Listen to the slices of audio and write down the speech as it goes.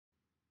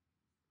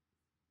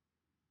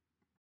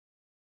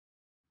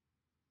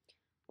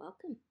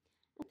Welcome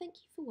and thank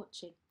you for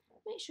watching.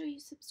 Make sure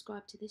you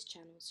subscribe to this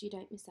channel so you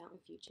don't miss out on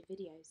future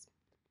videos.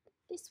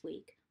 This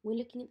week we're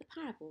looking at the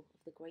parable of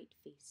the Great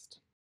Feast.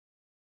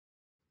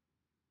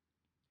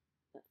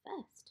 But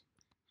first,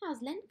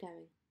 how's Lent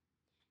going?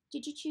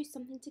 Did you choose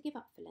something to give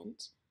up for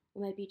Lent,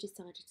 or maybe you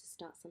decided to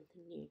start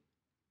something new?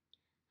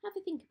 Have a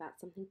think about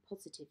something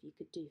positive you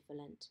could do for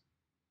Lent.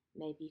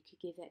 Maybe you could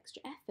give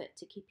extra effort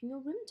to keeping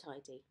your room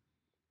tidy,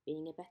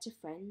 being a better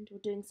friend, or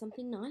doing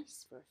something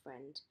nice for a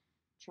friend,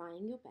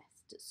 trying your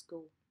best at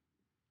school.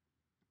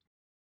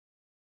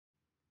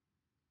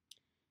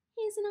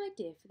 Here's an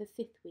idea for the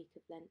 5th week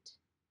of Lent.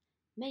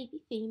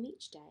 Maybe theme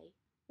each day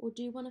or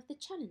do one of the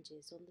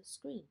challenges on the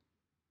screen.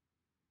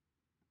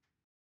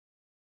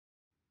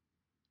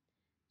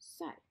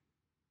 So,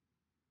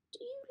 do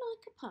you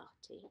like a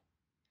party?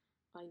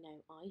 I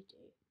know I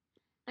do.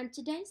 And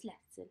today's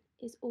lesson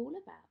is all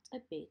about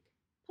a big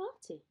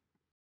party.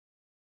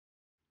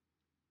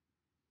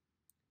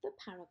 The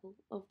parable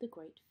of the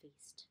Great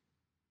Feast.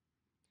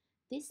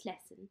 This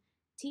lesson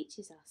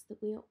teaches us that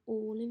we are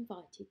all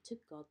invited to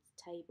God's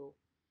table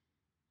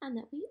and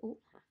that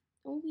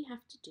all we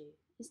have to do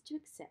is to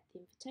accept the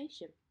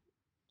invitation.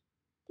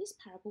 This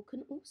parable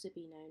can also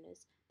be known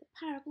as the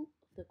parable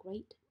of the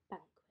Great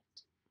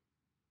Banquet.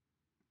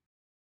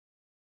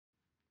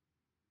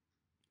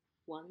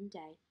 One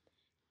day,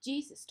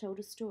 Jesus told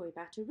a story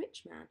about a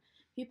rich man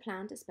who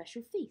planned a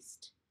special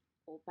feast,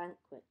 or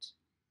banquet,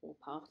 or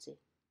party.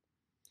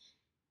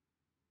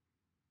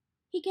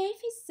 He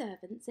gave his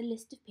servants a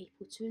list of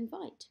people to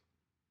invite.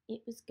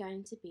 It was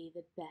going to be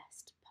the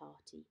best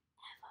party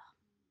ever.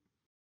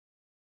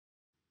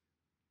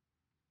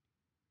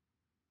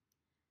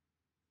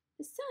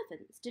 The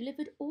servants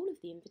delivered all of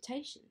the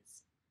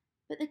invitations,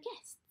 but the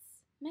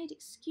guests made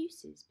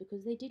excuses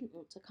because they didn't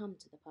want to come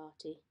to the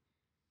party.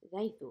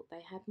 They thought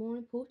they had more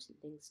important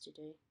things to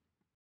do.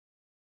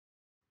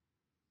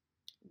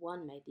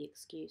 One made the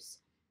excuse,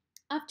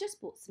 "I've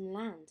just bought some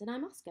land and I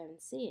must go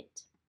and see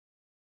it."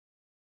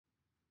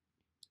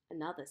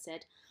 Another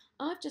said,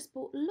 "I've just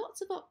bought lots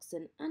of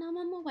oxen and I'm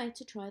on my way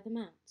to try them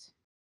out."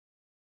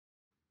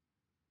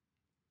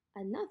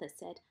 Another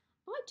said,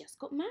 "I just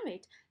got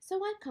married,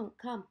 so I can't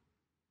come."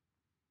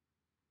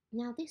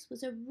 Now this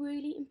was a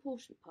really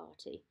important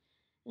party,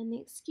 and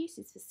the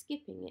excuses for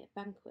skipping it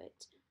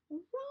banquet are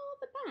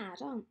rather bad,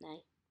 aren't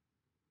they?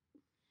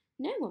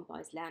 No one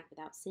buys land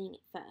without seeing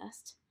it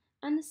first,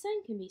 and the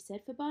same can be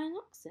said for buying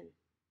oxen.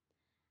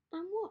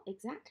 And what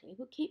exactly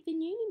would keep the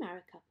newly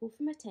married couple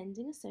from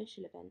attending a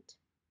social event?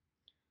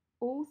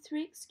 All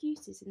three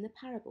excuses in the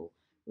parable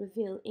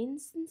reveal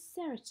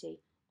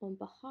insincerity on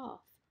behalf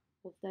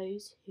of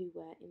those who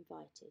were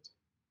invited.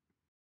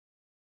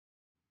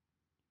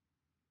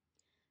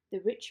 The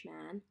rich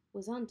man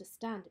was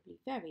understandably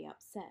very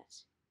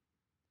upset.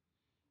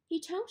 He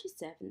told his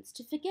servants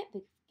to forget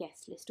the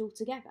guest list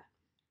altogether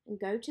and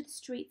go to the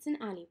streets and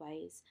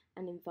alleyways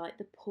and invite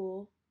the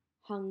poor,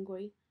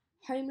 hungry,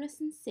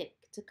 homeless and sick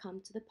to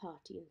come to the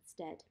party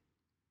instead.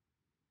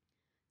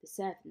 The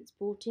servants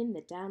brought in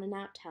the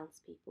down-and-out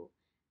townspeople,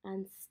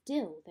 and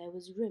still there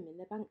was room in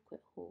the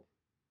banquet hall.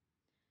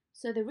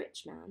 So the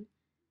rich man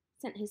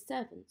sent his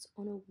servants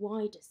on a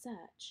wider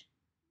search.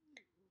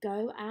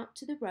 "Go out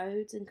to the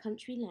roads and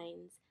country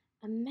lanes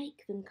and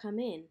make them come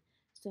in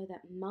so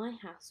that my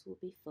house will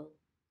be full."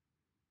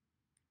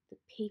 The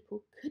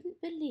people couldn't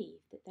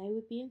believe that they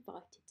would be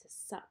invited to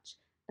such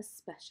a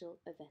special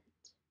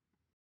event.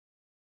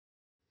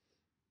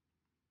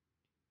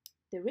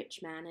 The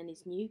rich man and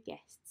his new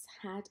guests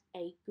had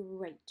a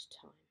great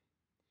time.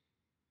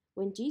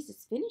 When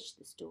Jesus finished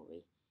the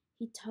story,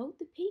 he told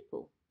the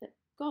people that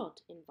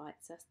God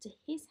invites us to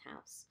his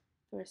house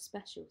for a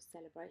special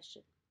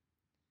celebration.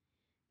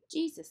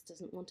 Jesus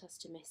doesn't want us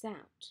to miss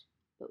out,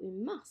 but we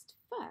must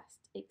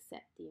first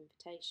accept the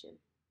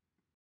invitation.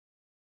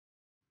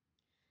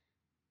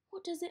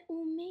 What does it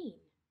all mean?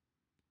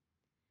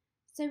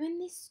 So in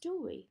this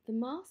story, the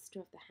master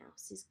of the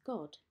house is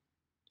God,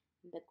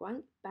 and the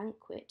great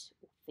banquet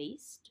or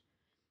feast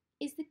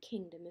is the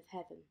kingdom of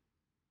heaven.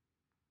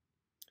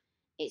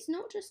 It's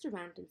not just a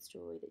random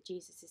story that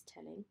Jesus is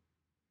telling.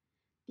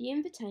 The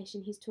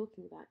invitation he's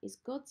talking about is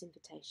God's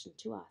invitation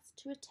to us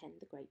to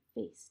attend the great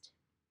feast.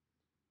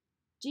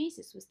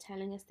 Jesus was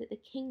telling us that the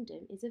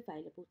kingdom is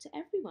available to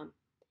everyone,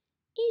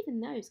 even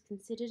those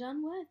considered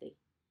unworthy,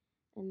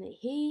 and that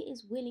he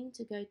is willing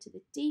to go to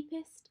the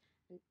deepest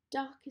and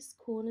darkest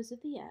corners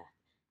of the earth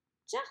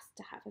just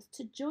to have us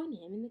to join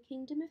him in the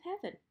kingdom of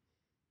heaven.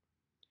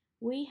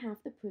 We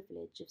have the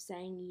privilege of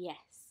saying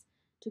yes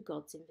to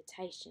God's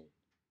invitation,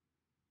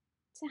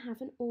 to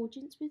have an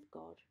audience with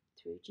God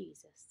through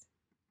Jesus.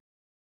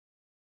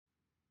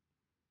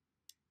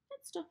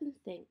 Let's stop and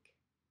think.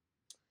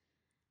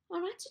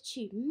 Our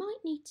attitude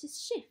might need to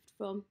shift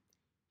from,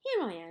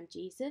 "Here I am,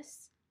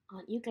 Jesus,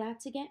 aren't you glad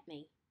to get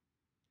me?"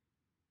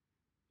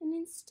 and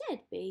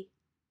instead be,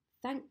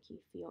 "Thank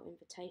you for your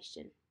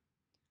invitation.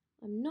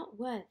 I'm not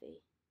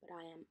worthy, but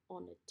I am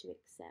honoured to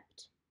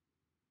accept."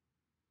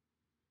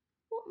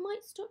 What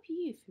might stop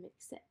you from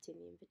accepting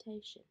the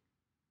invitation?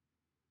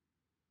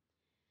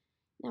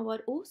 Now,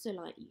 I'd also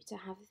like you to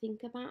have a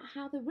think about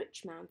how the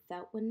rich man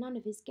felt when none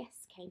of his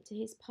guests came to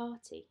his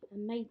party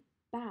and made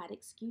bad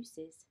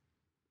excuses.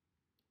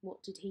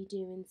 What did he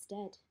do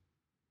instead?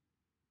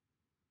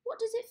 What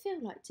does it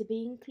feel like to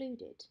be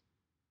included?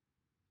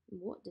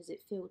 What does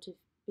it feel to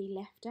be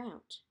left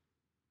out?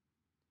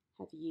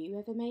 Have you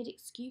ever made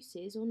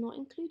excuses or not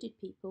included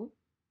people?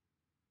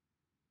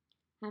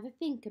 Have a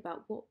think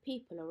about what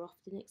people are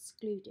often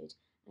excluded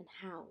and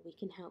how we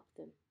can help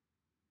them.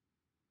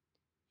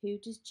 Who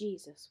does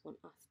Jesus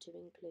want us to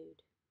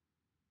include?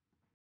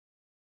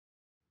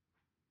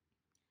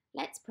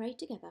 Let's pray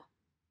together.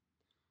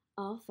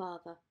 Our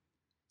Father,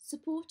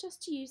 support us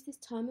to use this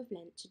time of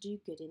Lent to do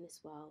good in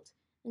this world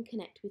and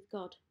connect with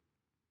God.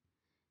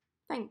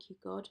 Thank you,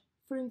 God,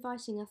 for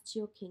inviting us to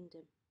your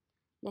kingdom.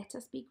 Let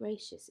us be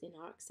gracious in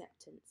our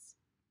acceptance.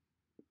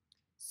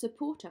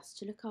 Support us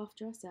to look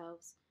after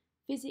ourselves,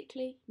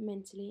 physically,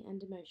 mentally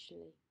and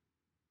emotionally.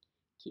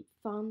 Keep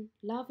fun,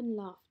 love and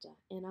laughter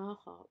in our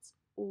hearts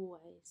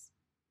always.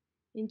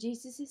 In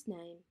Jesus'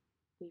 name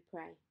we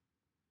pray.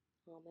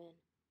 Amen.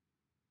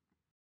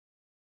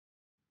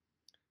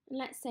 And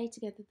let's say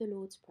together the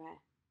Lord's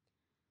Prayer.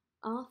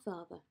 Our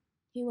Father,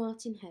 who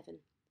art in heaven,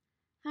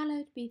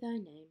 hallowed be thy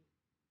name.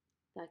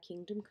 Thy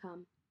kingdom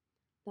come,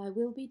 thy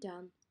will be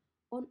done,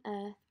 on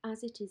earth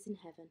as it is in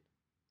heaven.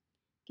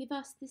 Give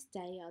us this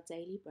day our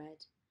daily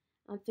bread,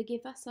 and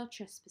forgive us our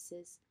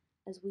trespasses,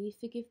 as we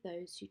forgive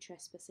those who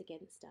trespass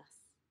against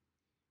us.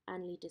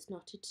 And lead us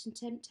not into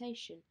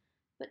temptation,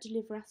 but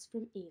deliver us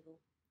from evil.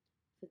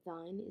 For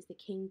thine is the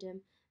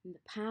kingdom, and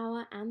the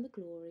power, and the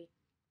glory,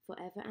 for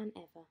ever and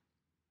ever.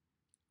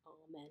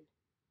 Amen.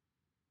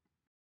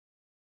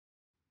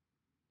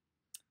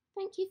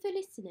 Thank you for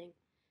listening,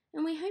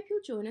 and we hope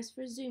you'll join us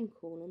for a Zoom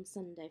call on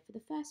Sunday for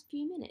the first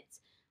few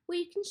minutes, where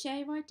you can share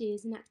your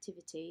ideas and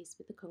activities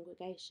with the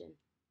congregation.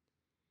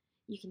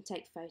 You can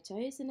take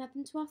photos and add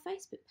them to our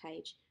Facebook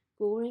page,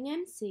 Goring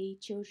MC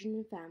Children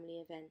and Family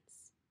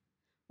Events.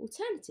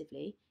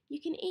 Alternatively,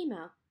 you can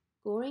email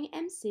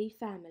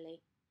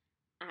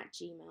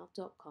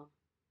goringmcfamily@gmail.com.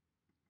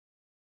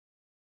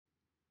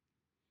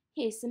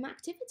 Here's some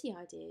activity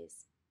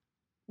ideas.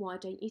 Why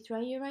don't you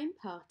throw your own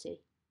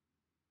party?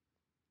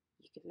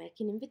 You could make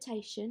an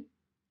invitation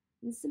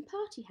and some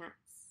party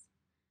hats.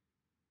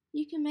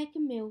 You can make a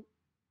meal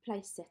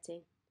place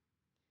setting.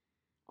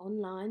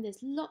 Online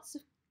there's lots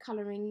of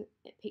colouring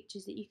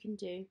pictures that you can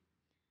do,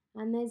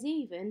 and there's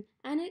even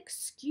an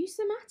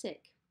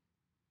excuse-o-matic.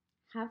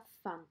 Have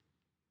fun.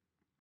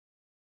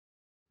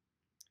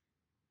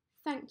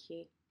 Thank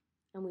you,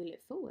 and we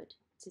look forward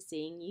to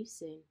seeing you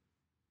soon.